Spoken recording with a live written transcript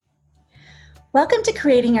Welcome to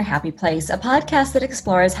Creating Your Happy Place, a podcast that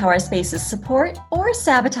explores how our spaces support or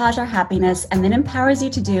sabotage our happiness and then empowers you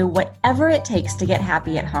to do whatever it takes to get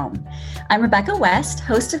happy at home. I'm Rebecca West,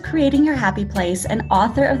 host of Creating Your Happy Place and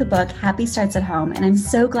author of the book Happy Starts at Home, and I'm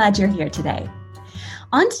so glad you're here today.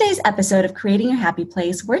 On today's episode of Creating Your Happy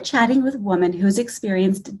Place, we're chatting with a woman who's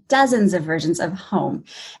experienced dozens of versions of home.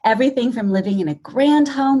 Everything from living in a grand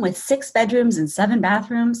home with 6 bedrooms and 7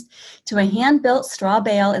 bathrooms to a hand-built straw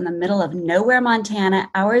bale in the middle of nowhere, Montana,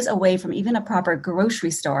 hours away from even a proper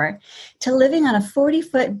grocery store, to living on a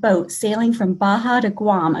 40-foot boat sailing from Baja to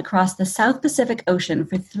Guam across the South Pacific Ocean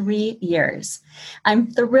for 3 years.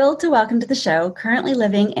 I'm thrilled to welcome to the show, currently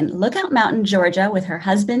living in Lookout Mountain, Georgia, with her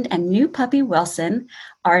husband and new puppy, Wilson,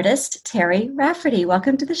 artist Terry Rafferty.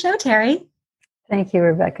 Welcome to the show, Terry. Thank you,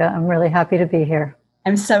 Rebecca. I'm really happy to be here.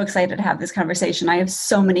 I'm so excited to have this conversation. I have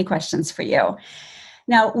so many questions for you.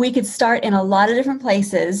 Now, we could start in a lot of different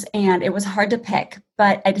places, and it was hard to pick,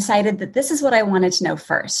 but I decided that this is what I wanted to know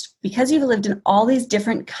first. Because you've lived in all these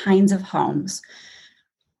different kinds of homes,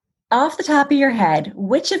 off the top of your head,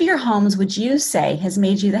 which of your homes would you say has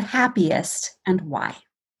made you the happiest and why?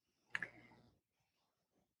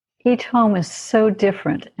 Each home is so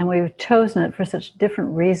different, and we've chosen it for such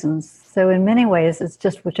different reasons. So in many ways, it's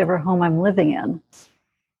just whichever home I'm living in.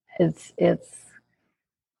 It's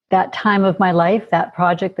that time of my life, that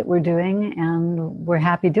project that we're doing, and we're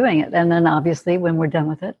happy doing it. And then obviously, when we're done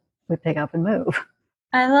with it, we pick up and move.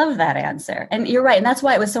 I love that answer. And you're right. And that's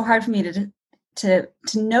why it was so hard for me to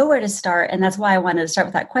know where to start. And that's why I wanted to start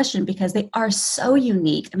with that question, because they are so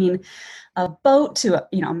unique. I mean, a boat to,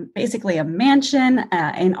 basically a mansion,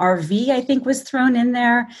 an RV, I think was thrown in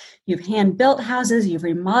there. You've hand-built houses, you've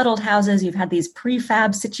remodeled houses, you've had these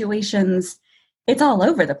prefab situations. It's all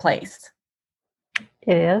over the place.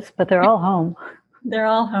 It is, but they're all home. They're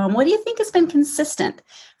all home. What do you think has been consistent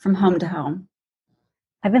from home to home?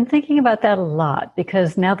 I've been thinking about that a lot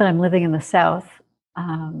because now that I'm living in the South,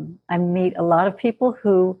 I meet a lot of people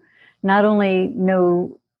who not only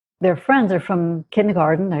know their friends are from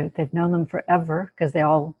kindergarten, they've known them forever because they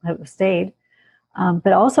all have stayed,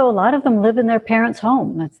 but also a lot of them live in their parents'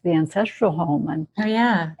 home. That's the ancestral home.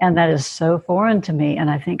 And that is so foreign to me.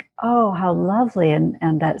 And I think, oh, how lovely,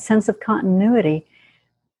 and that sense of continuity.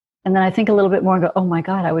 And then I think a little bit more and go, oh my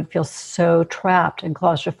God, I would feel so trapped and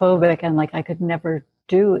claustrophobic and like I could never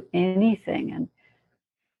do anything. And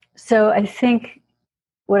so I think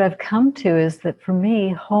what I've come to is that for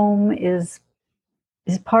me, home is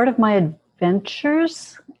part of my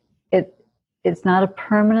adventures. It's not a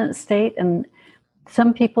permanent state. And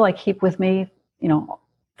some people I keep with me,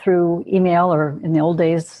 through email or in the old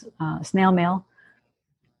days, snail mail.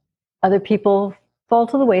 Other people fall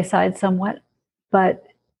to the wayside somewhat, but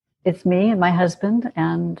it's me and my husband,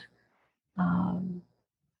 and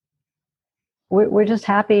we're just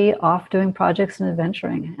happy off doing projects and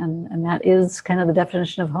adventuring. And that is kind of the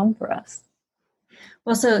definition of home for us.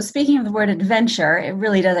 Well, so speaking of the word adventure, it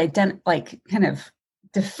really does kind of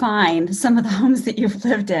define some of the homes that you've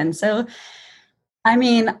lived in. So, I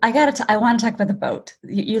mean, I want to talk about the boat.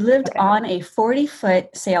 You lived on a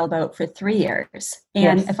 40-foot sailboat for 3 years.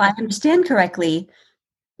 And Yes. if I understand correctly,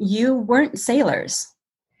 you weren't sailors.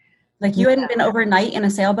 Like you hadn't been overnight in a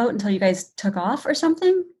sailboat until you guys took off or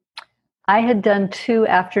something? I had done 2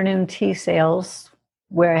 afternoon tea sails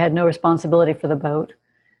where I had no responsibility for the boat.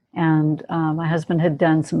 And my husband had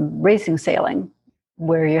done some racing sailing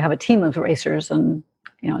where you have a team of racers, and,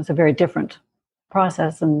 it's a very different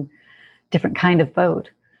process and different kind of boat.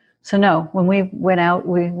 So no, when we went out,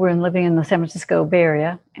 we were living in the San Francisco Bay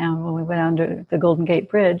Area. And when we went under the Golden Gate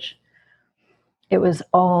Bridge, it was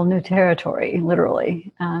all new territory,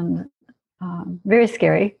 literally, and very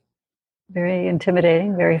scary, very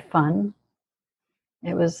intimidating, very fun.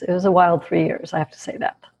 It was a wild 3 years, I have to say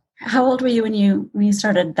that. How old were you when you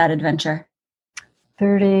started that adventure?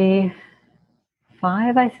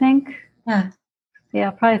 35, I think. Yeah,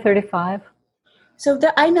 probably 35. So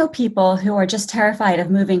I know people who are just terrified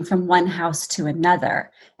of moving from one house to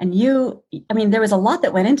another. And there was a lot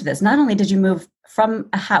that went into this. Not only did you move from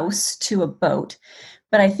a house to a boat,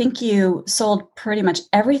 but I think you sold pretty much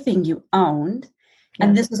everything you owned. Yes.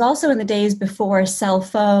 And this was also in the days before cell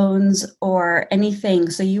phones or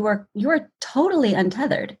anything. So you were totally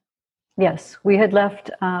untethered. Yes, we had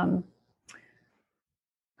left,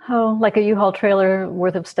 like a U-Haul trailer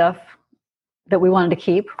worth of stuff that we wanted to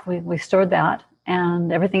keep. We stored that,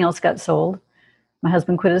 and everything else got sold. My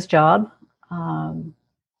husband quit his job.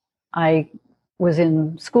 I was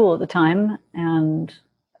in school at the time and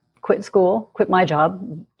quit my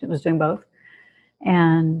job. I was doing both.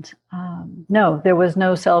 And no, there was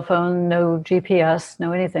no cell phone, no GPS,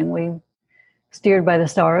 no anything. steered by the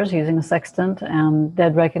stars using a sextant and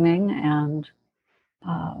dead reckoning. And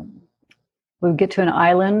we would get to an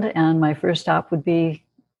island, and my first stop would be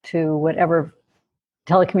to whatever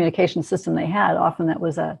telecommunication system they had. Often that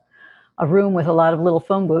was a room with a lot of little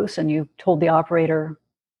phone booths, and you told the operator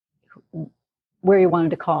where you wanted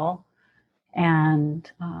to call.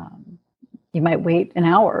 And you might wait an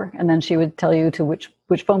hour, and then she would tell you to which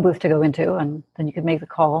phone booth to go into, and then you could make the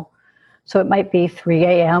call. So it might be 3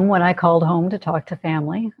 a.m. when I called home to talk to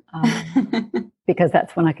family, because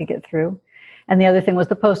that's when I could get through. And the other thing was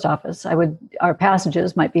the post office. Our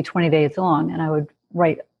passages might be 20 days long, and I would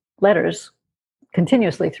write letters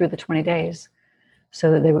continuously through the 20 days.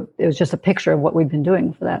 So that it was just a picture of what we'd been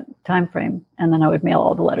doing for that time frame. And then I would mail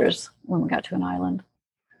all the letters when we got to an island.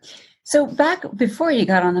 So back before you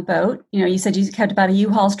got on the boat, you said you kept about a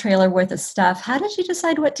U-Haul's trailer worth of stuff. How did you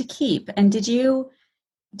decide what to keep? And did you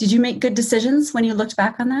make good decisions when you looked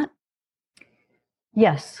back on that?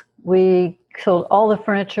 Yes. We sold all the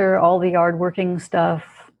furniture, all the yard working stuff,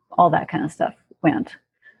 all that kind of stuff went.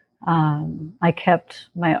 I kept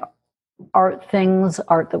my art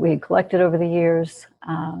that we had collected over the years,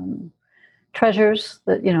 treasures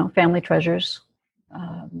family treasures,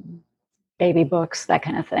 baby books, that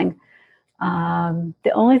kind of thing.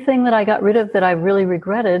 The only thing that I got rid of that I really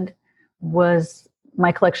regretted was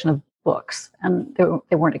my collection of books. And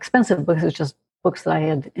they weren't expensive books, it was just books that I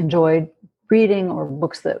had enjoyed reading, or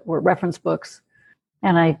books that were reference books.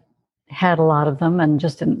 And I had a lot of them and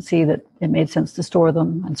just didn't see that it made sense to store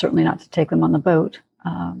them, and certainly not to take them on the boat.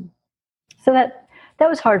 So that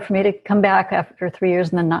was hard for me to come back after 3 years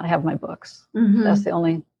and then not have my books. Mm-hmm. That's the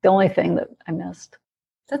only thing that I missed.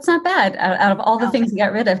 That's not bad. Out of all the things you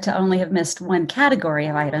got rid of, to only have missed one category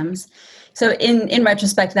of items. So in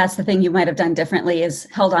retrospect, that's the thing you might have done differently, is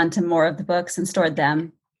held on to more of the books and stored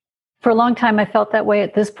them. For a long time, I felt that way.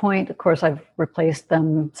 At this point, of course, I've replaced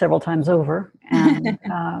them several times over, and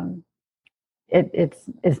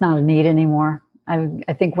it's not a need anymore.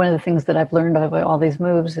 I think one of the things that I've learned of all these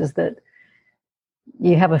moves is that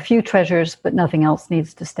you have a few treasures, but nothing else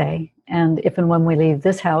needs to stay. And if and when we leave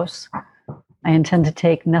this house, I intend to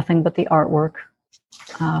take nothing but the artwork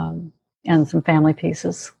and some family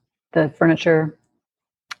pieces. The furniture,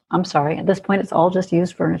 I'm sorry, at this point, it's all just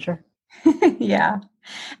used furniture. Yeah.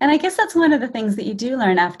 And I guess that's one of the things that you do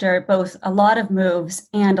learn after both a lot of moves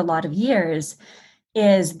and a lot of years,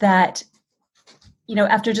 is that,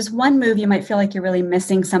 after just one move, you might feel like you're really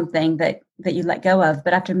missing something that you let go of.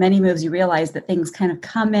 But after many moves, you realize that things kind of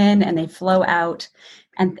come in and they flow out,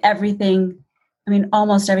 and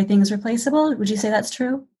almost everything is replaceable. Would you say that's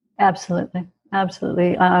true? Absolutely.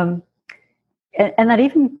 Absolutely. And that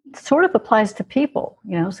even sort of applies to people.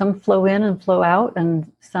 Some flow in and flow out, and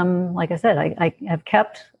some, like I said, I have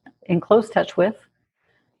kept in close touch with,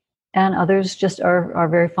 and others just are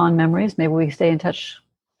very fond memories. Maybe we stay in touch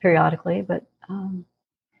periodically, but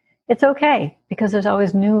it's okay, because there's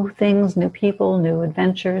always new things, new people, new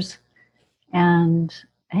adventures, and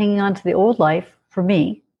hanging on to the old life, for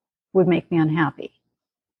me, would make me unhappy.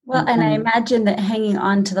 Well, and I imagine that hanging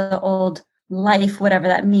on to the old life, whatever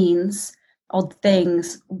that means, old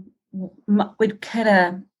things, would it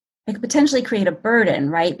could potentially create a burden,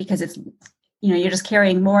 right? Because it's, you're just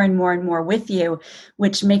carrying more and more and more with you,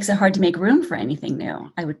 which makes it hard to make room for anything new.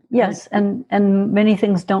 Yes, and many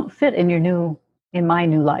things don't fit in my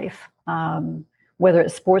new life. Whether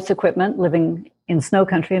it's sports equipment, living in snow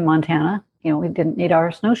country in Montana, we didn't need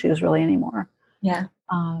our snowshoes really anymore. Yeah.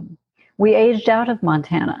 We aged out of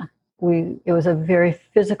Montana. It was a very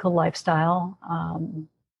physical lifestyle. A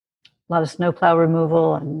lot of snowplow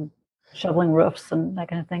removal and shoveling roofs and that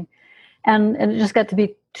kind of thing. And it just got to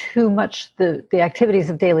be too much, the activities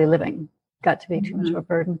of daily living got to be too much of a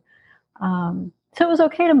burden. So it was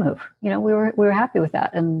okay to move. We were happy with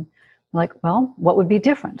that. And like, well, what would be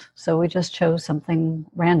different? So we just chose something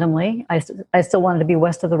randomly. I still wanted to be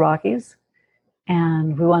west of the Rockies,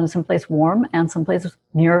 and we wanted someplace warm and someplace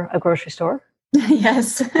near a grocery store.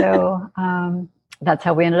 Yes. So that's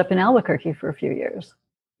how we ended up in Albuquerque for a few years.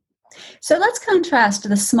 So let's contrast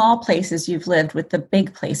the small places you've lived with the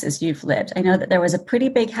big places you've lived. I know that there was a pretty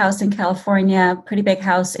big house in California, pretty big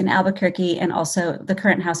house in Albuquerque, and also the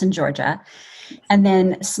current house in Georgia. And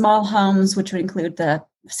then small homes, which would include the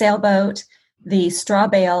sailboat, the straw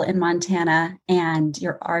bale in Montana, and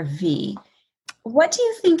your RV. What do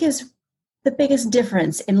you think is the biggest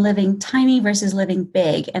difference in living tiny versus living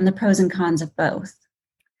big, and the pros and cons of both?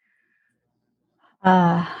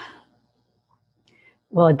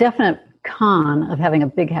 Well, a definite con of having a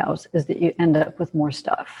big house is that you end up with more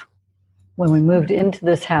stuff. When we moved into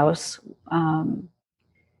this house,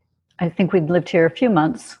 I think we'd lived here a few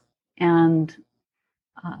months, and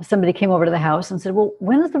somebody came over to the house and said, well,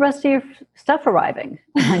 when is the rest of your stuff arriving?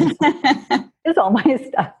 It's all my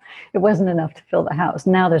stuff. It wasn't enough to fill the house.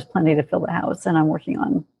 Now there's plenty to fill the house, and I'm working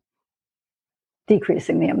on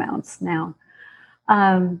decreasing the amounts now.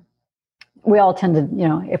 We all tend to,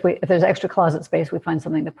 if there's extra closet space, we find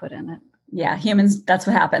something to put in it. Yeah, humans, that's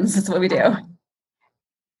what happens. That's what we do.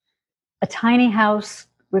 A tiny house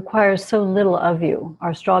requires so little of you.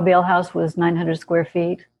 Our straw bale house was 900 square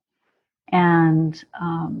feet, and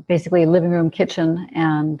basically living room, kitchen,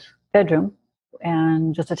 and bedroom,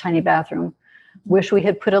 and just a tiny bathroom. Wish we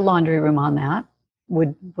had put a laundry room on that.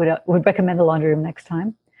 Would recommend a laundry room next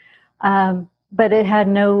time. But it had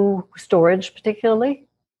no storage particularly.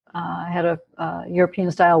 I had a European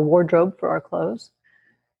style wardrobe for our clothes.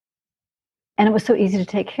 And it was so easy to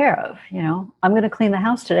take care of. I'm going to clean the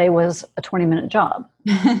house today was a 20-minute job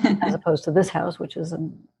as opposed to this house, which is a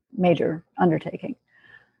major undertaking.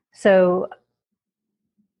 So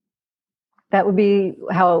that would be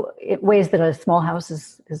ways that a small house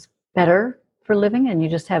is better for living, and you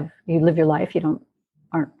live your life. You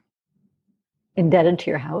aren't indebted to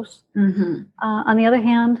your house. Mm-hmm. On the other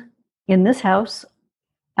hand, in this house,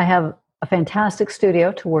 I have a fantastic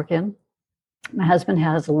studio to work in. My husband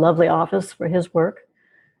has a lovely office for his work.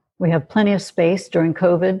 We have plenty of space during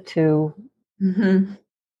COVID to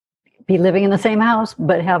be living in the same house,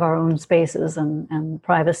 but have our own spaces and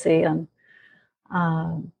privacy. And,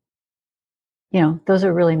 those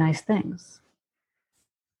are really nice things.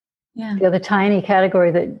 Yeah. The other tiny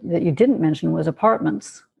category that you didn't mention was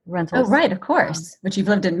apartments, rentals. Oh, right, of course, which you've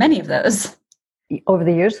lived in many of those. Over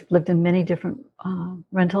the years, lived in many different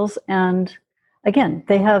rentals. And again,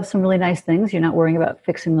 they have some really nice things. You're not worrying about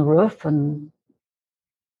fixing the roof. And,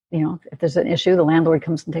 if there's an issue, the landlord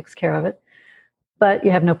comes and takes care of it. But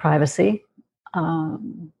you have no privacy,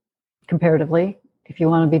 comparatively. If you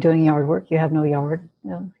want to be doing yard work, you have no yard.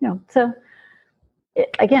 So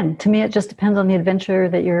again, to me, it just depends on the adventure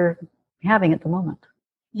that you're having at the moment.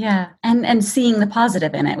 Yeah. And seeing the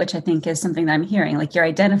positive in it, which I think is something that I'm hearing, like you're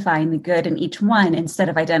identifying the good in each one instead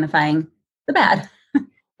of identifying the bad.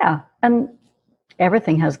 Yeah. And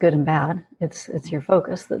everything has good and bad. It's your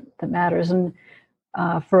focus that matters. And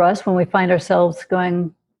for us, when we find ourselves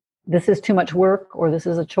going, this is too much work, or this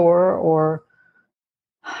is a chore, or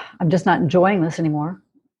I'm just not enjoying this anymore,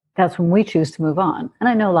 that's when we choose to move on. And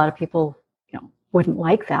I know a lot of people, wouldn't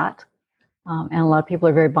like that. And a lot of people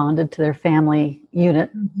are very bonded to their family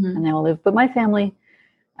unit, and they all live. But my family,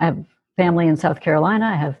 I have family in South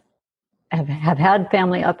Carolina. I have had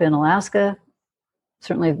family up in Alaska,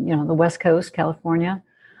 certainly, the West Coast, California.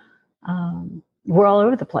 We're all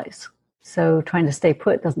over the place. So trying to stay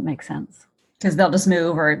put doesn't make sense. Because they'll just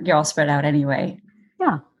move, or you're all spread out anyway.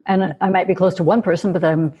 Yeah. And I might be close to one person, but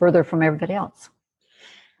I'm further from everybody else.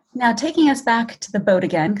 Now, taking us back to the boat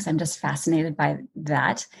again, because I'm just fascinated by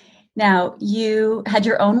that. Now, you had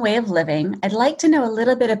your own way of living. I'd like to know a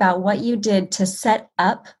little bit about what you did to set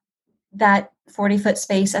up that 40-foot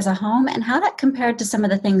space as a home, and how that compared to some of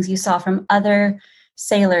the things you saw from other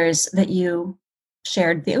sailors that you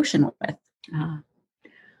shared the ocean with.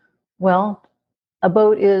 Well, a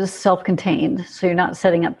boat is self-contained, so you're not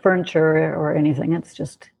setting up furniture or anything.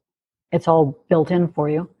 It's all built in for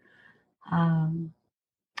you.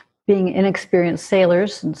 Being inexperienced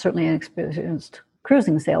sailors, and certainly inexperienced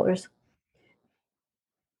cruising sailors,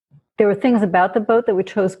 there were things about the boat that we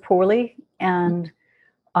chose poorly. And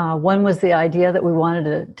one was the idea that we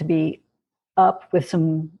wanted to be up with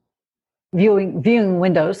some viewing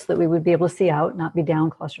windows so that we would be able to see out, not be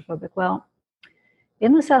down claustrophobic. Well,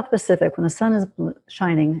 in the South Pacific, when the sun is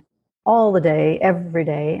shining all the day, every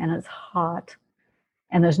day, and it's hot,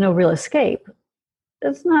 and there's no real escape,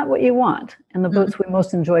 that's not what you want. And the boats we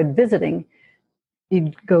most enjoyed visiting,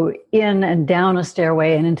 you'd go in and down a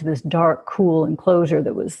stairway and into this dark, cool enclosure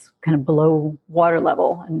that was kind of below water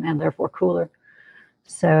level and therefore cooler.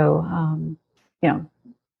 So,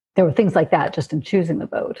 there were things like that just in choosing the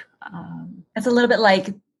boat. It's a little bit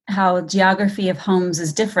like how geography of homes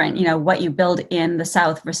is different, what you build in the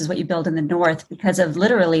South versus what you build in the North because of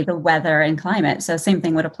literally the weather and climate. So same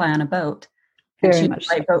thing would apply on a boat. Very much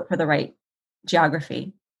the right boat for the right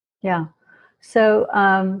geography. Yeah. So,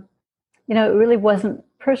 it really wasn't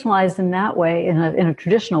personalized in that way, in a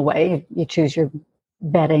traditional way. You choose your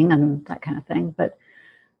bedding and that kind of thing. But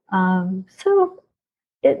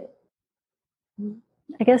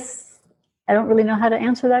I guess I don't really know how to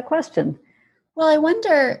answer that question. Well, I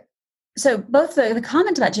wonder, so both the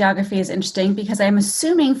comment about geography is interesting because I'm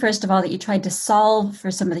assuming, first of all, that you tried to solve for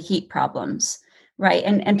some of the heat problems. right?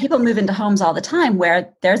 And people move into homes all the time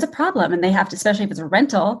where there's a problem and they have to, especially if it's a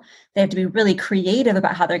rental, they have to be really creative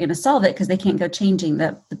about how they're going to solve it because they can't go changing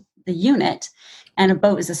the unit. And a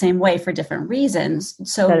boat is the same way for different reasons.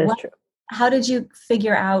 So That is true. how did you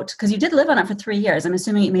figure out, because you did live on it for 3 years, I'm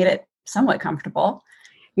assuming you made it somewhat comfortable.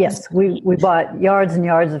 Yes, we bought yards and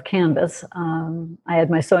yards of canvas. I had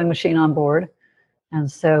my sewing machine on board. And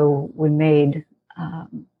so we made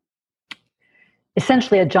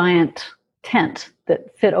essentially a giant tent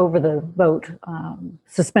that fit over the boat,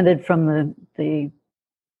 suspended from the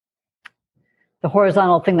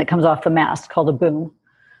horizontal thing that comes off the mast called a boom.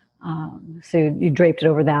 So you draped it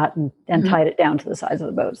over that and tied it down to the sides of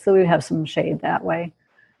the boat. So we would have some shade that way.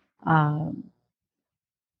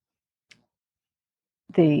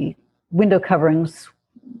 The window coverings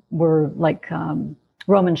were like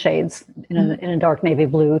Roman shades in a dark navy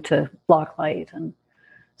blue to block light. And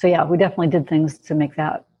so, yeah, we definitely did things to make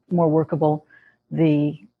that more workable.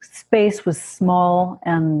 The space was small,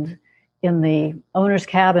 and in the owner's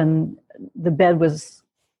cabin, the bed was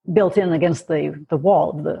built in against the wall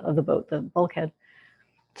of the boat, the bulkhead.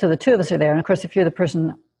 So the two of us are there. And of course, if you're the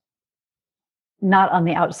person not on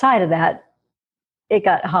the outside of that, it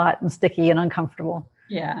got hot and sticky and uncomfortable.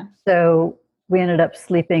 Yeah. So we ended up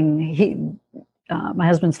sleeping. My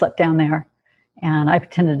husband slept down there, and I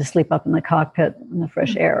pretended to sleep up in the cockpit in the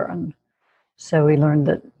fresh air. And so we learned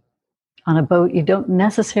that on a boat, you don't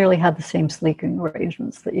necessarily have the same sleeping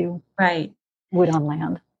arrangements that you would on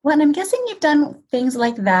land. Well, and I'm guessing you've done things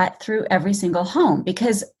like that through every single home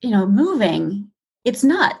because, moving, it's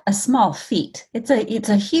not a small feat. It's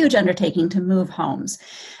a huge undertaking to move homes.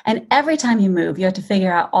 And every time you move, you have to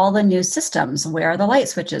figure out all the new systems. Where are the light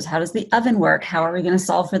switches? How does the oven work? How are we going to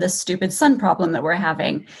solve for this stupid sun problem that we're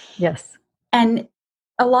having? Yes. And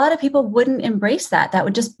a lot of people wouldn't embrace that. That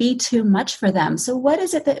would just be too much for them. So what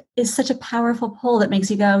is it that is such a powerful pull that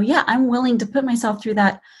makes you go, yeah, I'm willing to put myself through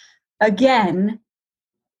that again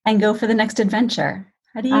and go for the next adventure?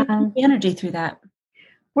 How do you keep the energy through that?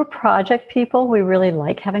 We're project people. We really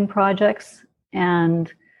like having projects.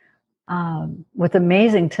 And what's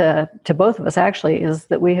amazing to both of us actually is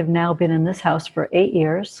that we have now been in this house for 8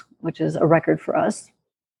 years, which is a record for us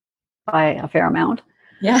by a fair amount.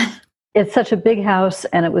 Yeah. It's such a big house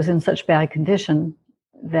and it was in such bad condition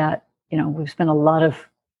that, we've spent a lot of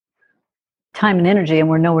time and energy and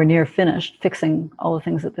we're nowhere near finished fixing all the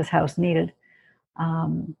things that this house needed.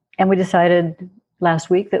 And we decided last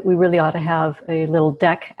week that we really ought to have a little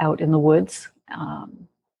deck out in the woods.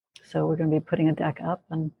 So we're going to be putting a deck up.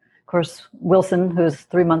 And of course, Wilson, who's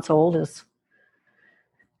 3 months old, is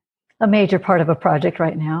a major part of a project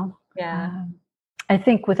right now. Yeah. I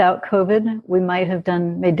think without COVID, we might have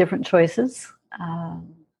made different choices.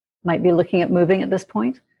 Might be looking at moving at this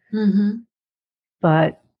point. Mm-hmm.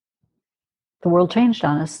 But the world changed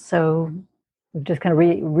on us. So we've just kind of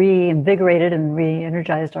reinvigorated and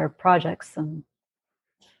re-energized our projects. And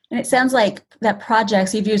it sounds like that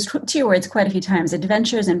projects, you've used two words quite a few times,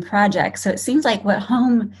 adventures and projects. So it seems like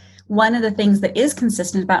one of the things that is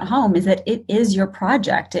consistent about home is that it is your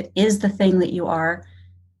project. It is the thing that you are.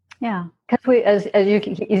 Yeah, because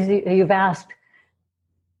you've asked,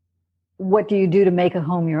 what do you do to make a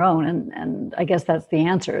home your own? And I guess that's the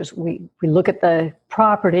answer is we look at the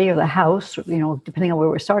property or the house, depending on where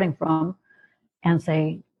we're starting from, and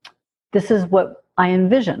say, this is what I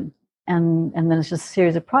envision. And then it's just a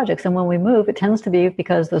series of projects. And when we move, it tends to be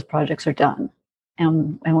because those projects are done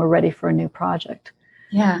and we're ready for a new project.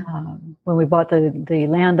 Yeah. When we bought the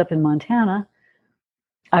land up in Montana,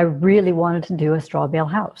 I really wanted to do a straw bale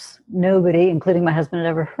house. Nobody, including my husband, had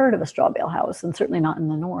ever heard of a straw bale house, and certainly not in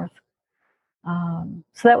the north.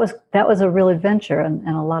 So that was a real adventure and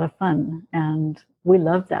a lot of fun. And we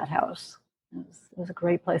loved that house. It was a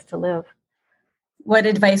great place to live. What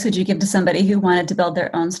advice would you give to somebody who wanted to build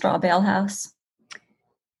their own straw bale house?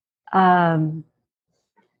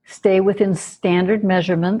 Stay within standard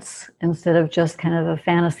measurements instead of just kind of a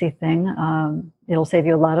fantasy thing. It'll save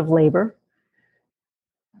you a lot of labor.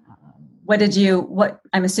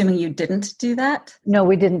 I'm assuming you didn't do that? No,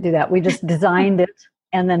 we didn't do that. We just designed it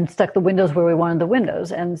and then stuck the windows where we wanted the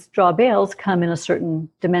windows. And straw bales come in a certain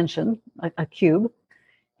dimension, a cube.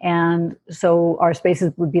 And so our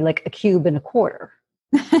spaces would be like a cube and a quarter.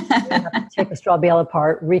 You have to take a straw bale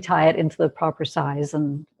apart, retie it into the proper size,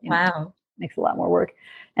 and wow, makes a lot more work.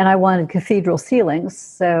 And I wanted cathedral ceilings,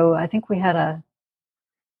 so I think we had I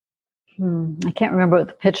can't remember what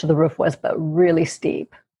the pitch of the roof was, but really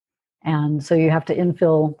steep. And so you have to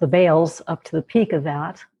infill the bales up to the peak of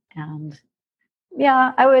that. And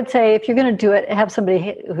yeah, I would say if you're going to do it, have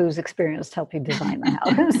somebody who's experienced help you design the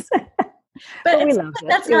house. But we loved it.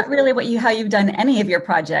 that's not really how you've done any of your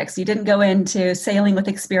projects. You didn't go into sailing with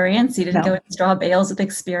experience. You didn't go into straw bales with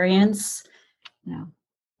experience. No.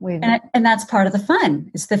 And that's part of the fun,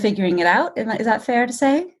 is the figuring it out. Is that fair to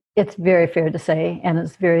say? It's very fair to say. And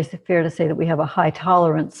it's very fair to say that we have a high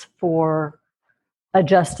tolerance for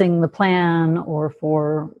adjusting the plan or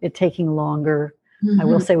for it taking longer. I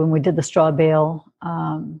will say, when we did the straw bale,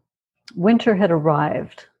 winter had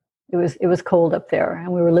arrived. It was cold up there,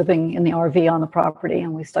 and we were living in the RV on the property,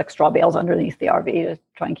 and we stuck straw bales underneath the RV to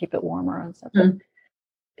try and keep it warmer and stuff.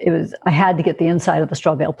 I had to get the inside of the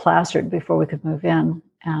straw bale plastered before we could move in,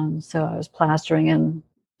 and so I was plastering in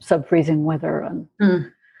sub-freezing weather, and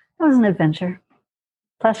it was an adventure.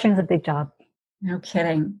 Plastering is a big job. No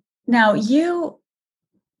kidding. Now,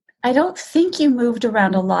 I don't think you moved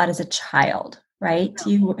around a lot as a child, right?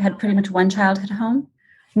 You had pretty much one childhood home?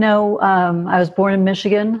 No, I was born in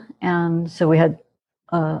Michigan, and so we had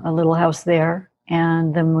a little house there,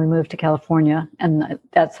 and then we moved to California, and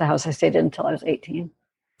that's the house I stayed in until I was 18.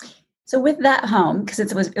 So with that home, because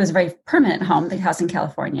it was a very permanent home, the house in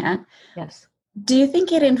California. Yes. Do you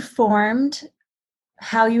think it informed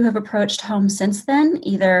how you have approached home since then,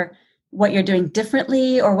 either what you're doing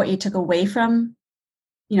differently or what you took away from,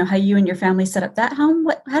 how you and your family set up that home?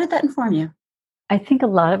 How did that inform you? I think a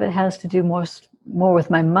lot of it has to do more with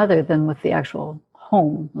my mother than with the actual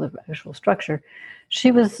home, the actual structure.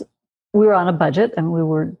 We were on a budget, and we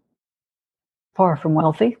were far from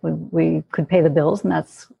wealthy. We could pay the bills, and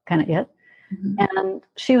that's kind of it. And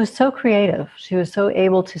she was so creative. She was so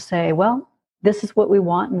able to say, well, this is what we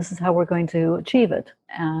want, and this is how we're going to achieve it.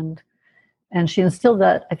 And she instilled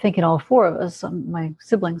that, I think, in all four of us, my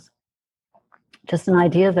siblings. Just an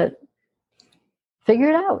idea that figure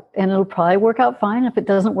it out, and it'll probably work out fine. If it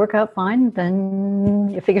doesn't work out fine, then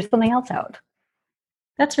you figure something else out.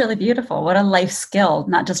 That's really beautiful. What a life skill,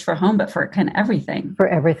 not just for home, but for kind of everything. For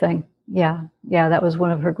everything. Yeah. Yeah, that was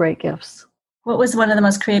one of her great gifts. What was one of the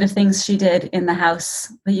most creative things she did in the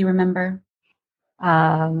house that you remember?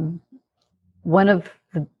 One of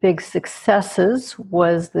the big successes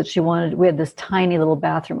was that we had this tiny little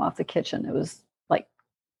bathroom off the kitchen. It was like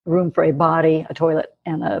room for a body, a toilet,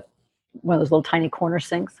 and one of those little tiny corner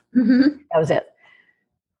sinks. That was it.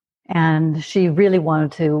 And she really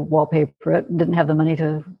wanted to wallpaper it. Didn't have the money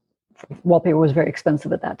to. Wallpaper was very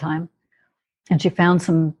expensive at that time. And she found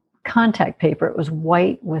some contact paper. It was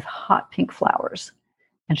white with hot pink flowers.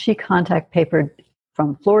 And she contact papered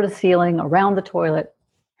from floor to ceiling around the toilet.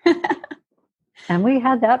 And we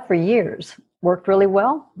had that for years. Worked really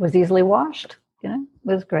well. Was easily washed. It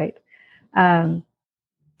was great. One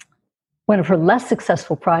of her less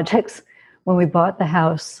successful projects, when we bought the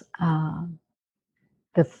house,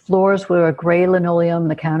 the floors were a gray linoleum,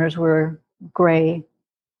 the counters were gray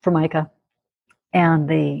Formica, and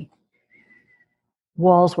the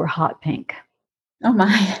walls were hot pink. Oh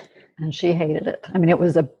my. And she hated it. I mean, it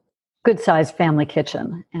was a good-sized family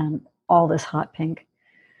kitchen and all this hot pink.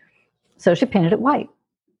 So she painted it white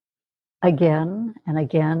again and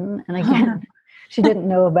again and again. She didn't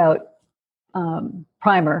know about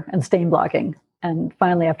primer and stain blocking. And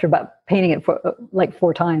finally, after about painting it for like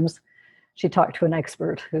 4 times, she talked to an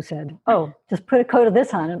expert who said, "Oh, just put a coat of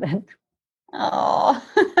this on it." Oh,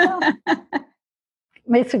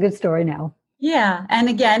 makes a good story now. Yeah. And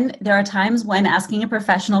again, there are times when asking a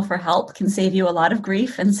professional for help can save you a lot of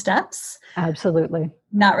grief and steps. Absolutely.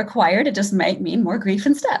 Not required. It just might mean more grief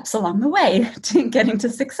and steps along the way to getting to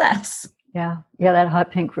success. Yeah. Yeah, that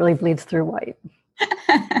hot pink really bleeds through white,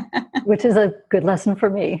 which is a good lesson for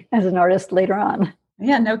me as an artist later on.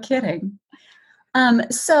 Yeah, no kidding.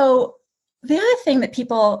 So the other thing that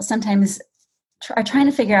people sometimes are trying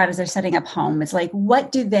to figure out as they're setting up home is like,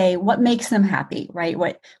 what makes them happy, right?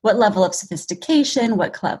 What level of sophistication,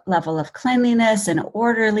 what level of cleanliness and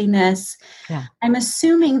orderliness. Yeah. I'm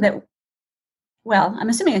assuming a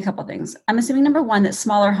couple things. I'm assuming, number one, that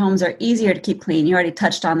smaller homes are easier to keep clean. You already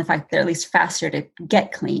touched on the fact that they're at least faster to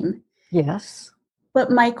get clean. Yes. But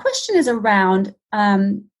my question is around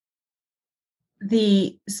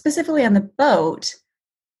specifically on the boat,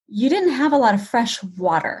 you didn't have a lot of fresh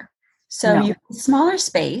water. So No. You have a smaller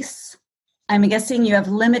space. I'm guessing you have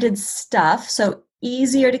limited stuff, so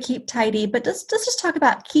easier to keep tidy. But let's just talk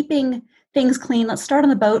about keeping things clean. Let's start on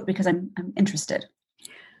the boat because I'm interested.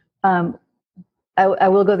 I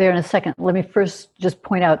will go there in a second. Let me first just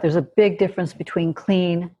point out there's a big difference between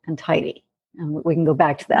clean and tidy. And we can go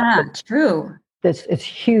back to that. True. It's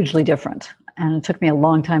hugely different. And it took me a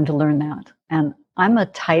long time to learn that. And I'm a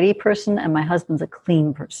tidy person and my husband's a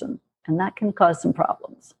clean person. And that can cause some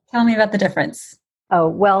problems. Tell me about the difference. Oh,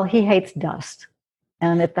 well, he hates dust.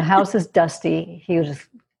 And if the house is dusty, he'll just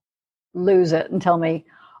lose it and tell me,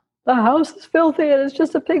 the house is filthy and it's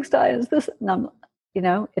just a pigsty. It's this. And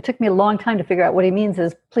it took me a long time to figure out what he means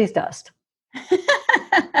is please dust.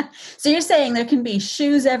 So you're saying there can be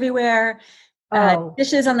shoes everywhere,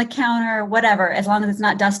 dishes on the counter, whatever. As long as it's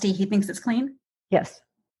not dusty, he thinks it's clean? Yes.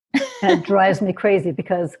 And it drives me crazy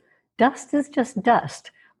because dust is just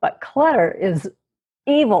dust, but clutter is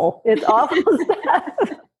evil. It's awful stuff.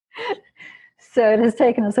 So it has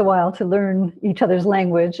taken us a while to learn each other's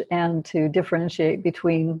language and to differentiate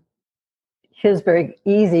between his very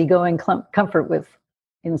easygoing comfort with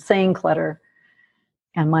insane clutter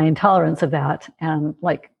and my intolerance of that. And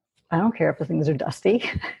I don't care if the things are dusty.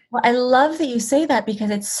 Well, I love that you say that because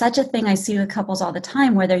it's such a thing I see with couples all the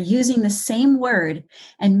time where they're using the same word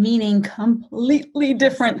and meaning completely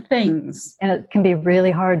different things. And it can be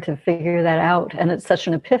really hard to figure that out. And it's such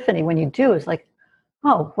an epiphany when you do. It's like,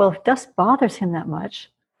 oh, well, if dust bothers him that much,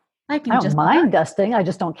 I don't mind dusting. I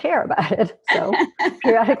just don't care about it. So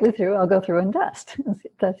periodically I'll go through and dust.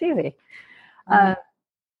 That's easy. Mm-hmm.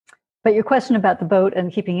 But your question about the boat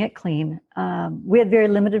and keeping it clean, we had very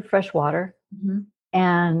limited fresh water. Mm-hmm.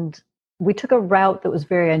 And we took a route that was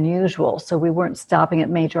very unusual. So we weren't stopping at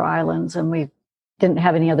major islands and we didn't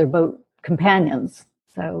have any other boat companions.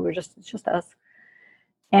 So it's just us.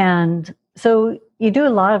 And so you do a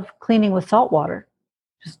lot of cleaning with salt water,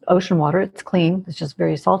 just ocean water. It's clean. It's just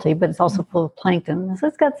very salty, but it's also full of plankton. So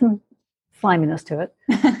it's got some sliminess to it.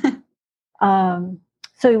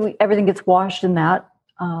 So everything gets washed in that.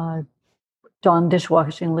 Dawn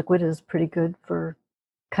dishwashing liquid is pretty good for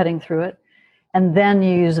cutting through it. And then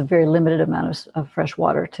you use a very limited amount of fresh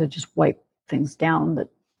water to just wipe things down that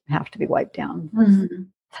have to be wiped down. Mm-hmm.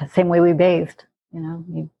 It's the same way we bathed.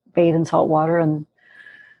 You bathe in salt water and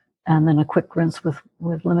then a quick rinse with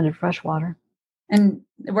limited fresh water. And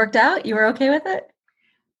it worked out? You were okay with it?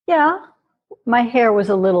 Yeah. My hair was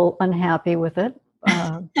a little unhappy with it.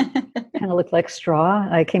 Kind of looked like straw.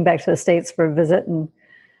 I came back to the States for a visit and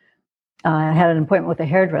I had an appointment with a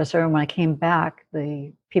hairdresser. And when I came back,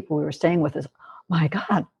 the people we were staying with is, my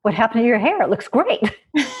God, what happened to your hair? It looks great.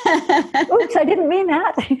 Oops, I didn't mean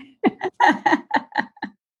that.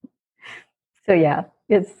 So yeah,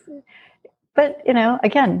 but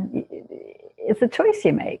again, it's a choice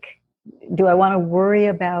you make. Do I want to worry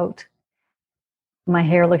about my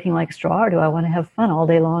hair looking like straw or do I want to have fun all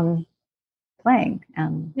day long playing?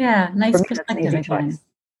 And yeah, nice perspective choice.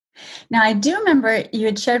 Now, I do remember you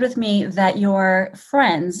had shared with me that your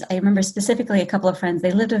friends, I remember specifically a couple of friends,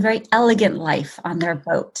 they lived a very elegant life on their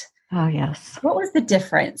boat. Oh, yes. What was the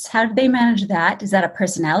difference? How did they manage that? Is that a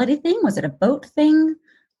personality thing? Was it a boat thing?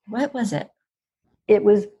 What was it? It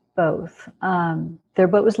was both. Their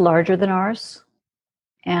boat was larger than ours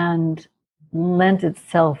and lent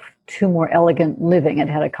itself to more elegant living. It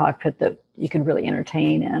had a cockpit that you could really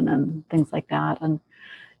entertain in and things like that. And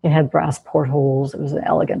it had brass portholes. It was an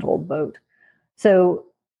elegant old boat. So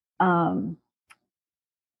partly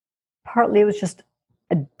it was just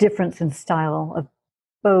a difference in style of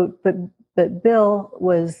boat, but Bill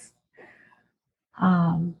was,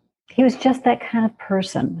 he was just that kind of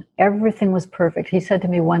person. Everything was perfect. He said to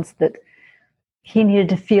me once that he needed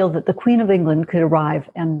to feel that the Queen of England could arrive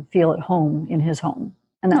and feel at home in his home.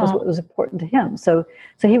 And that was what was important to him. So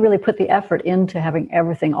he really put the effort into having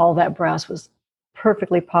everything. All that brass was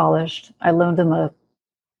perfectly polished. I loaned him a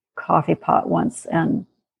coffee pot once and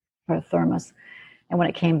for a thermos. And when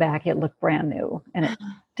it came back, it looked brand new. And it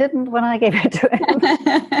didn't when I gave it to him.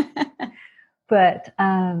 But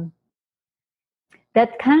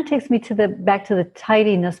that kind of takes me back to the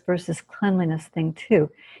tidiness versus cleanliness thing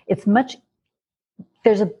too.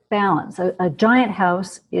 There's a balance. A giant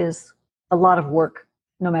house is a lot of work,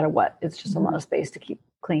 no matter what. It's just a lot of space to keep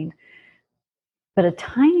clean. But a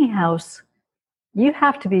tiny house, you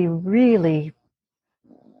have to be really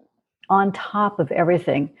on top of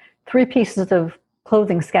everything. 3 pieces of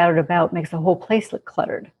clothing scattered about makes the whole place look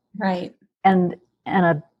cluttered. Right. And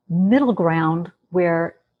a middle ground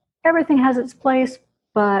where everything has its place,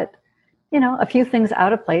 but a few things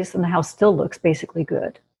out of place and the house still looks basically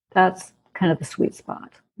good. That's kind of the sweet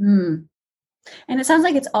spot. Mm. And it sounds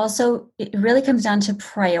like it really comes down to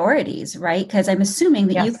priorities, right? Because I'm assuming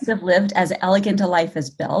that you could have lived as elegant a life as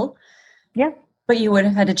Bill. Yeah. But you would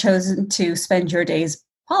have had to chosen to spend your days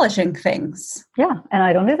polishing things. Yeah, and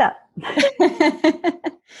I don't do that.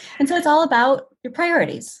 And so it's all about your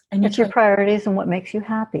priorities. And your priorities and what makes you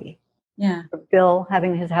happy. Yeah. For Bill,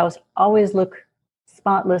 having his house always look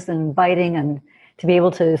spotless and inviting and to be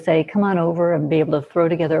able to say, come on over and be able to throw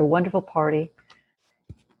together a wonderful party,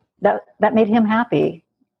 that made him happy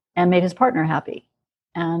and made his partner happy.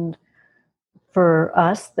 And for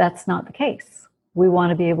us, that's not the case. we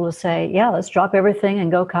want to be able to say, yeah, let's drop everything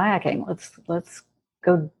and go kayaking. Let's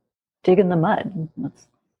go dig in the mud. Let's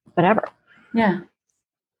whatever. Yeah.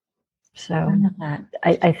 So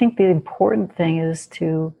I think the important thing is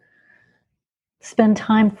to spend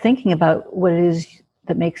time thinking about what it is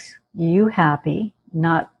that makes you happy,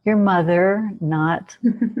 not your mother, not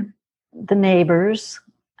the neighbors,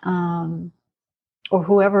 or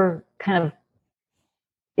whoever kind of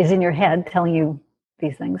is in your head telling you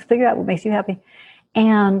these things. Figure out what makes you happy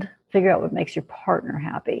and figure out what makes your partner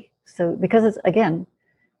happy. So, because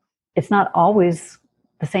it's not always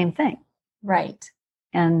the same thing. Right.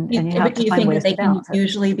 And you have do to you find think ways that they to balance can it.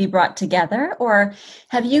 usually be brought together? Or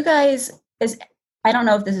have you guys, I don't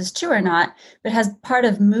know if this is true or not, but has part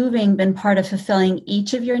of moving been part of fulfilling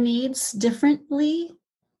each of your needs differently?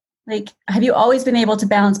 Like, have you always been able to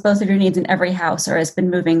balance both of your needs in every house, or has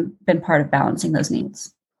moving been part of balancing those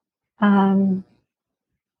needs? I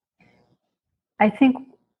think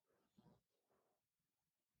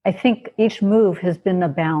each move has been a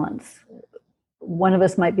balance. One of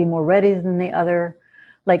us might be more ready than the other.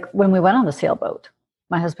 Like when we went on the sailboat,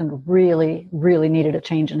 my husband really, really needed a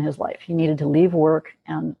change in his life. He needed to leave work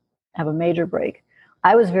and have a major break.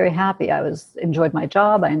 I was very happy. Enjoyed my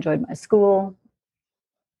job. I enjoyed my school,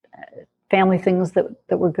 family things that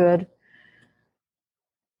were good.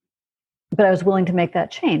 But I was willing to make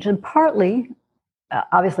that change. And partly,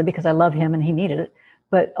 obviously, because I love him and he needed it,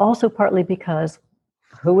 but also partly because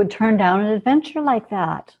who would turn down an adventure like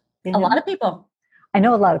that? A lot of people. I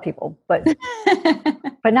know a lot of people, but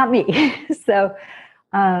but not me. So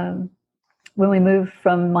when we moved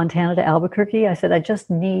from Montana to Albuquerque, I said, I just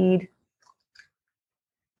need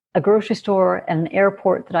a grocery store and an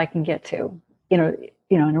airport that I can get to, in a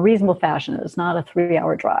reasonable fashion. It's not a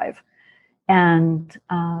 3-hour drive. And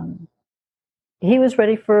he was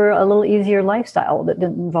ready for a little easier lifestyle that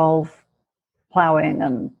didn't involve plowing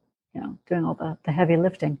and doing all the heavy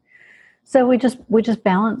lifting. So we just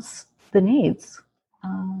balance the needs.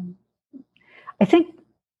 I think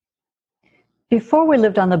before we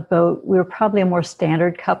lived on the boat, we were probably a more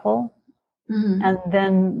standard couple. Mm-hmm. And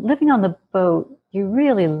then living on the boat, you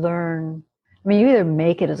really learn. I mean, you either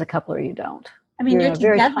make it as a couple or you don't. I mean, you're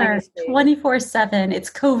together 24/7. It's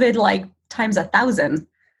COVID like times 1,000.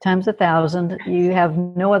 Times 1,000. You have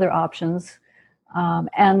no other options.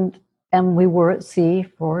 And we were at sea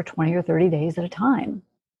for 20 or 30 days at a time.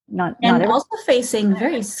 Also facing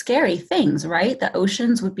very scary things, right? The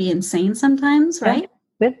oceans would be insane sometimes, right?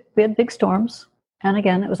 Yeah. We had big storms. And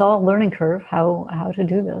again, it was all a learning curve, how to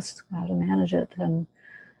do this, how to manage it. And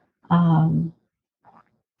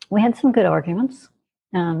we had some good arguments.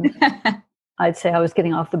 And I'd say I was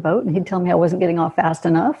getting off the boat and he'd tell me I wasn't getting off fast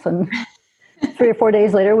enough. And 3 or 4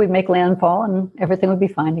 days later, we'd make landfall and everything would be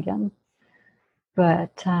fine again.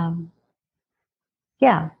 But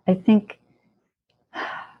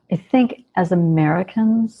I think as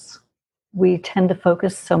Americans, we tend to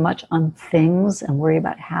focus so much on things and worry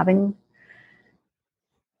about having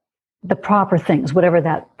the proper things, whatever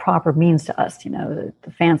that proper means to us, the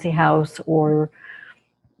fancy house or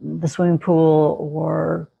the swimming pool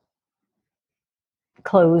or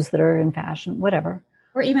clothes that are in fashion, whatever.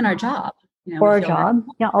 Or even our job. Or our job.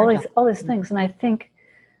 Yeah, all these things. And I think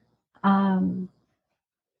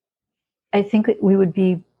we would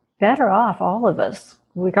be better off, all of us,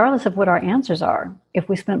 regardless of what our answers are, if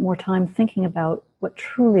we spent more time thinking about what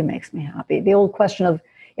truly makes me happy. The old question of,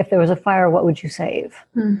 if there was a fire, what would you save?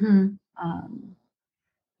 Mm-hmm.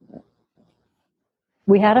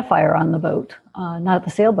 We had a fire on the boat, not the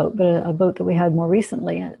sailboat, but a boat that we had more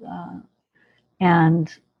recently.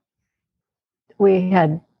 And we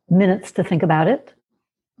had minutes to think about it.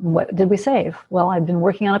 What did we save? Well, I'd been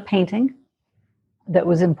working on a painting that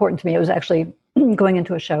was important to me. It was actually going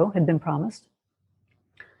into a show, had been promised.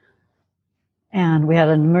 And we had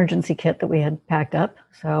an emergency kit that we had packed up.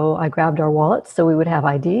 So I grabbed our wallets so we would have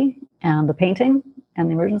ID and the painting and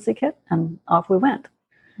the emergency kit, and off we went.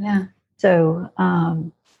 Yeah. So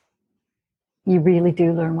you really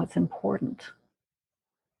do learn what's important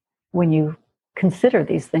when you consider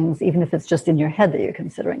these things, even if it's just in your head that you're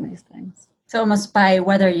considering these things. So almost by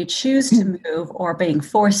whether you choose to move or being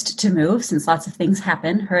forced to move, since lots of things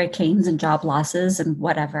happen, hurricanes and job losses and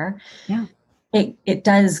whatever. Yeah. It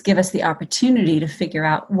does give us the opportunity to figure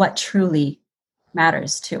out what truly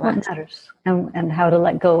matters to us. What matters, and how to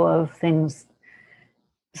let go of things,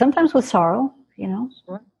 sometimes with sorrow,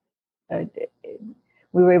 Sure.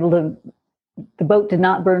 We were able to, the boat did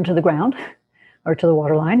not burn to the ground or to the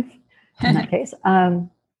waterline in that case. And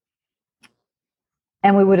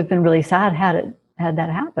we would have been really sad had that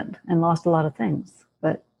happened and lost a lot of things.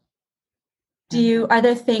 But Are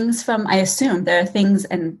there things I assume there are things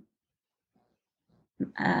and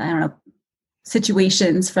I don't know,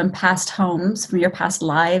 situations from past homes, from your past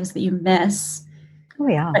lives that you miss? Oh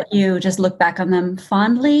yeah. But you just look back on them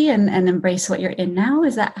fondly and embrace what you're in now?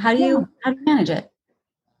 Is that, how do you manage it?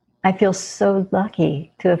 I feel so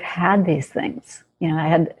lucky to have had these things.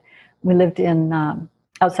 We lived in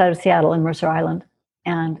outside of Seattle in Mercer Island,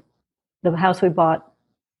 and the house we bought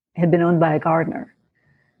had been owned by a gardener.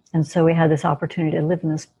 And so we had this opportunity to live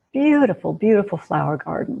in this beautiful, beautiful flower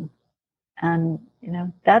garden. And,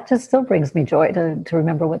 that just still brings me joy to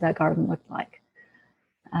remember what that garden looked like.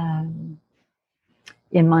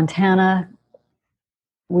 In Montana,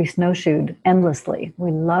 we snowshoed endlessly.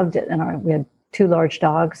 We loved it. And we had 2 large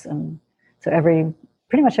dogs. And so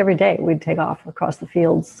pretty much every day we'd take off across the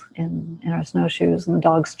fields in our snowshoes, and the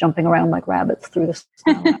dogs jumping around like rabbits through the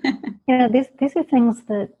snow. These are things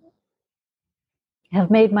that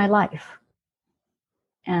have made my life.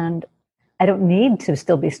 And I don't need to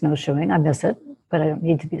still be snowshoeing. I miss it, but I don't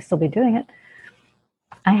need to still be doing it.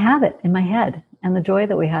 I have it in my head, and the joy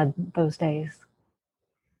that we had those days.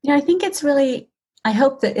 Yeah, I think I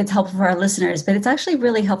hope that it's helpful for our listeners, but it's actually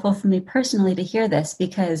really helpful for me personally to hear this,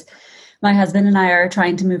 because my husband and I are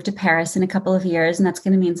trying to move to Paris in a couple of years, and that's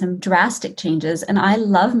going to mean some drastic changes. And I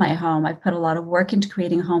love my home. I've put a lot of work into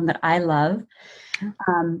creating a home that I love.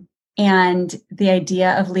 And the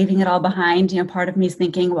idea of leaving it all behind, part of me is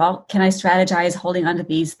thinking, well, can I strategize holding onto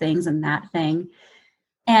these things and that thing?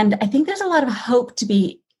 And I think there's a lot of hope to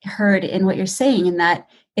be heard in what you're saying, in that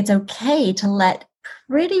it's okay to let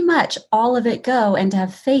pretty much all of it go and to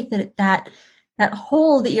have faith that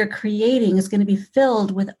hole that you're creating is going to be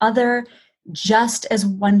filled with other just as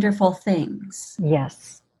wonderful things.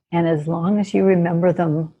 Yes. And as long as you remember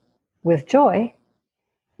them with joy,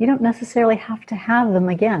 you don't necessarily have to have them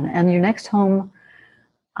again. And your next home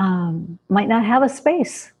might not have a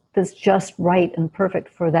space that's just right and perfect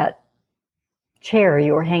for that chair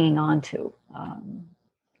you were hanging on to.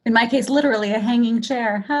 In my case, literally a hanging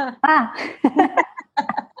chair. Huh?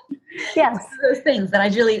 Yes. Those things that I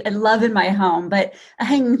love in my home, but a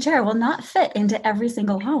hanging chair will not fit into every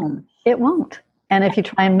single home. It won't. And if you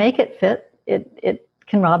try and make it fit, it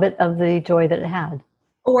can rob it of the joy that it had.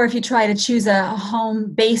 Or if you try to choose a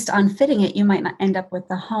home based on fitting it, you might not end up with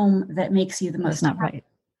the home that makes you the most. That's not right.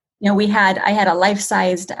 I had a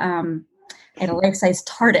life-sized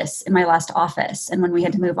TARDIS in my last office. And when we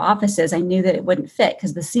had to move offices, I knew that it wouldn't fit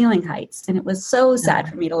because the ceiling heights. And it was so sad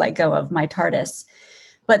for me to let go of my TARDIS.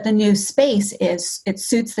 But the new space it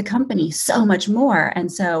suits the company so much more.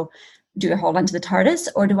 And so do I hold on to the TARDIS,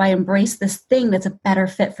 or do I embrace this thing that's a better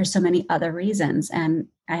fit for so many other reasons? And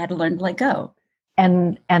I had to learn to let go.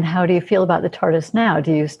 And how do you feel about the TARDIS now?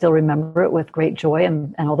 Do you still remember it with great joy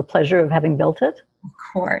and all the pleasure of having built it? Of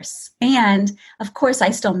course. And of course,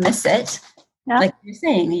 I still miss it. Yeah. Like you're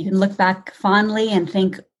saying, you can look back fondly and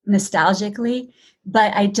think nostalgically,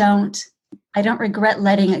 but I don't regret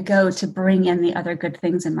letting it go to bring in the other good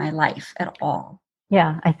things in my life at all.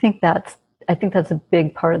 Yeah, I think that's a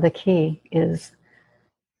big part of the key is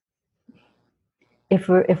if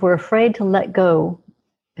we're afraid to let go,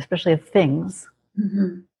 especially of things,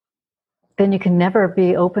 then you can never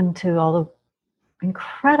be open to all the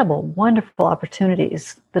incredible, wonderful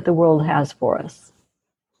opportunities that the world has for us.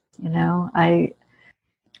 I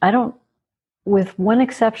don't, with one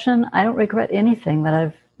exception, I don't regret anything that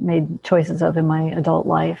I've made choices of in my adult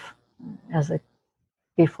life.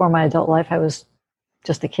 Before my adult life, I was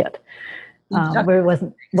just a kid, where I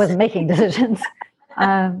wasn't making decisions.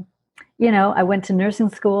 I went to nursing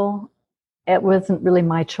school. It wasn't really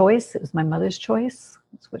my choice. It was my mother's choice.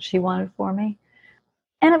 It's what she wanted for me.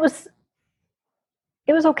 And it was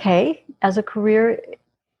okay as a career.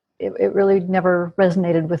 It really never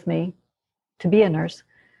resonated with me to be a nurse,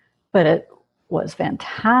 but it was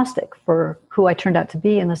fantastic for who I turned out to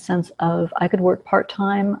be, in the sense of I could work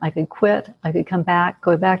part-time, I could quit, I could come back,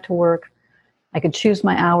 go back to work, I could choose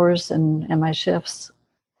my hours and my shifts.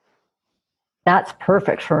 That's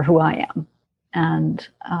perfect for who I am. And,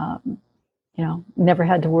 never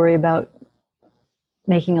had to worry about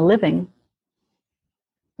making a living,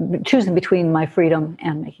 choosing between my freedom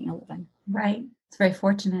and making a living. Right. It's very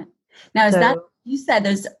fortunate. Now, you said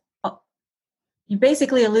you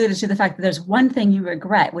basically alluded to the fact that there's one thing you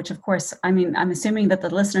regret, which of course, I'm assuming that the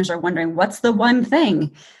listeners are wondering, what's the one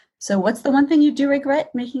thing? So what's the one thing you do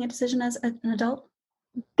regret making a decision as an adult?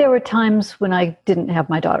 There were times when I didn't have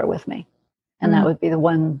my daughter with me. And that would be the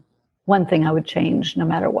one thing I would change no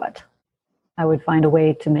matter what. I would find a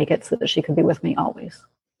way to make it so that she could be with me always.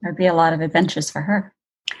 There'd be a lot of adventures for her.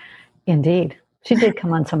 Indeed. She did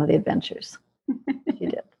come on some of the adventures. She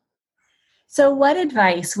did. So what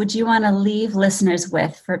advice would you want to leave listeners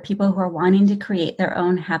with for people who are wanting to create their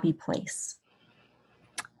own happy place?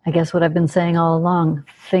 I guess what I've been saying all along,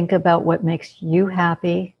 think about what makes you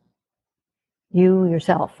happy, you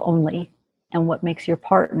yourself only, and what makes your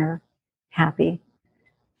partner happy,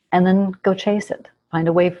 and then go chase it. Find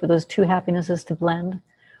a way for those two happinesses to blend,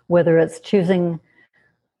 whether it's choosing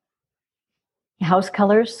house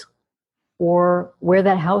colors or where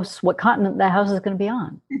that house, what continent that house is going to be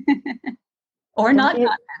on. Or not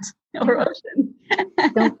continent, or ocean.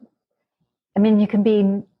 You can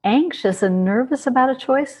be anxious and nervous about a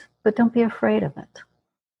choice, but don't be afraid of it,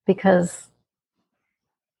 because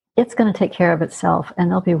it's going to take care of itself, and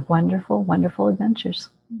there'll be wonderful, wonderful adventures.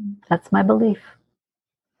 That's my belief.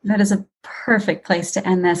 That is a perfect place to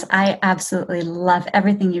end this. I absolutely love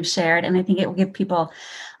everything you've shared, and I think it will give people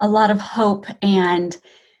a lot of hope and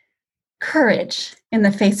courage in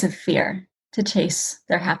the face of fear to chase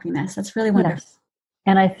their happiness. That's really wonderful. Yes.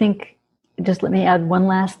 And I think, just let me add one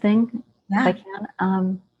last thing, if I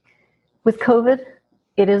can. With COVID,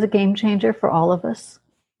 it is a game changer for all of us.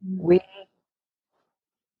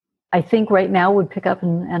 I think right now would pick up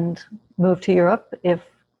and move to Europe if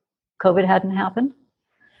COVID hadn't happened.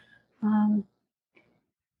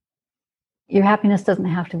 Your happiness doesn't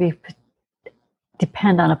have to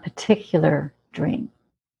depend on a particular dream.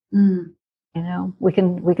 We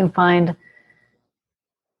can find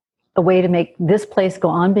a way to make this place go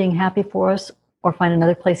on being happy for us, or find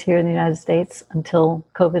another place here in the United States until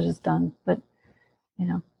COVID is done. But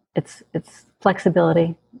it's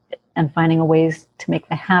flexibility and finding a ways to make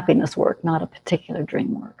the happiness work, not a particular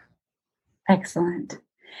dream work. Excellent.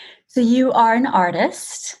 So you are an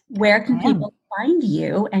artist. Where can people find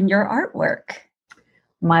you and your artwork?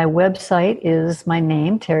 My website is my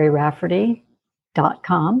name,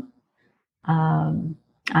 terryrafferty.com. I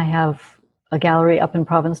have a gallery up in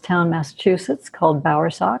Provincetown, Massachusetts called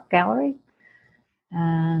Bowersock Gallery.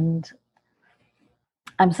 And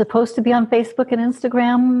I'm supposed to be on Facebook and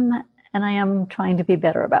Instagram, and I am trying to be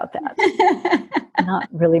better about that. Not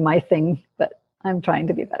really my thing, but I'm trying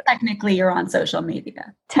to be better. Technically, you're on social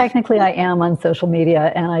media. Technically, I am on social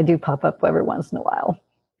media, and I do pop up every once in a while.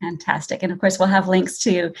 Fantastic. And of course, we'll have links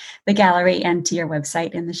to the gallery and to your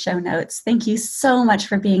website in the show notes. Thank you so much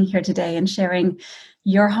for being here today and sharing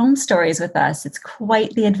your home stories with us. It's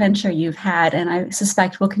quite the adventure you've had, and I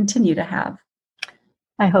suspect will continue to have.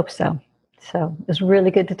 I hope so. So it was really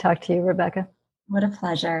good to talk to you, Rebecca. What a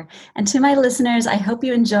pleasure. And to my listeners, I hope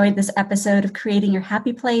you enjoyed this episode of Creating Your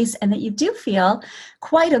Happy Place, and that you do feel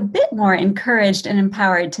quite a bit more encouraged and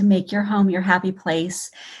empowered to make your home your happy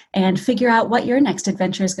place and figure out what your next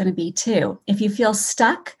adventure is going to be too. If you feel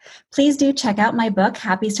stuck, please do check out my book,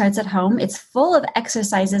 Happy Starts at Home. It's full of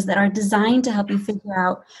exercises that are designed to help you figure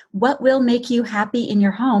out what will make you happy in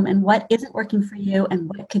your home and what isn't working for you and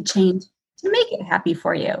what could change to make it happy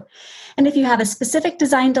for you. And if you have a specific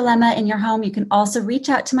design dilemma in your home, you can also reach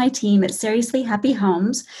out to my team at Seriously Happy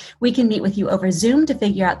Homes. We can meet with you over Zoom to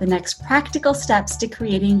figure out the next practical steps to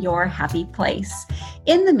creating your happy place.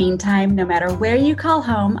 In the meantime, no matter where you call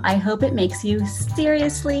home, I hope it makes you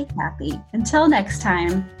seriously happy. Until next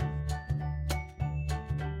time.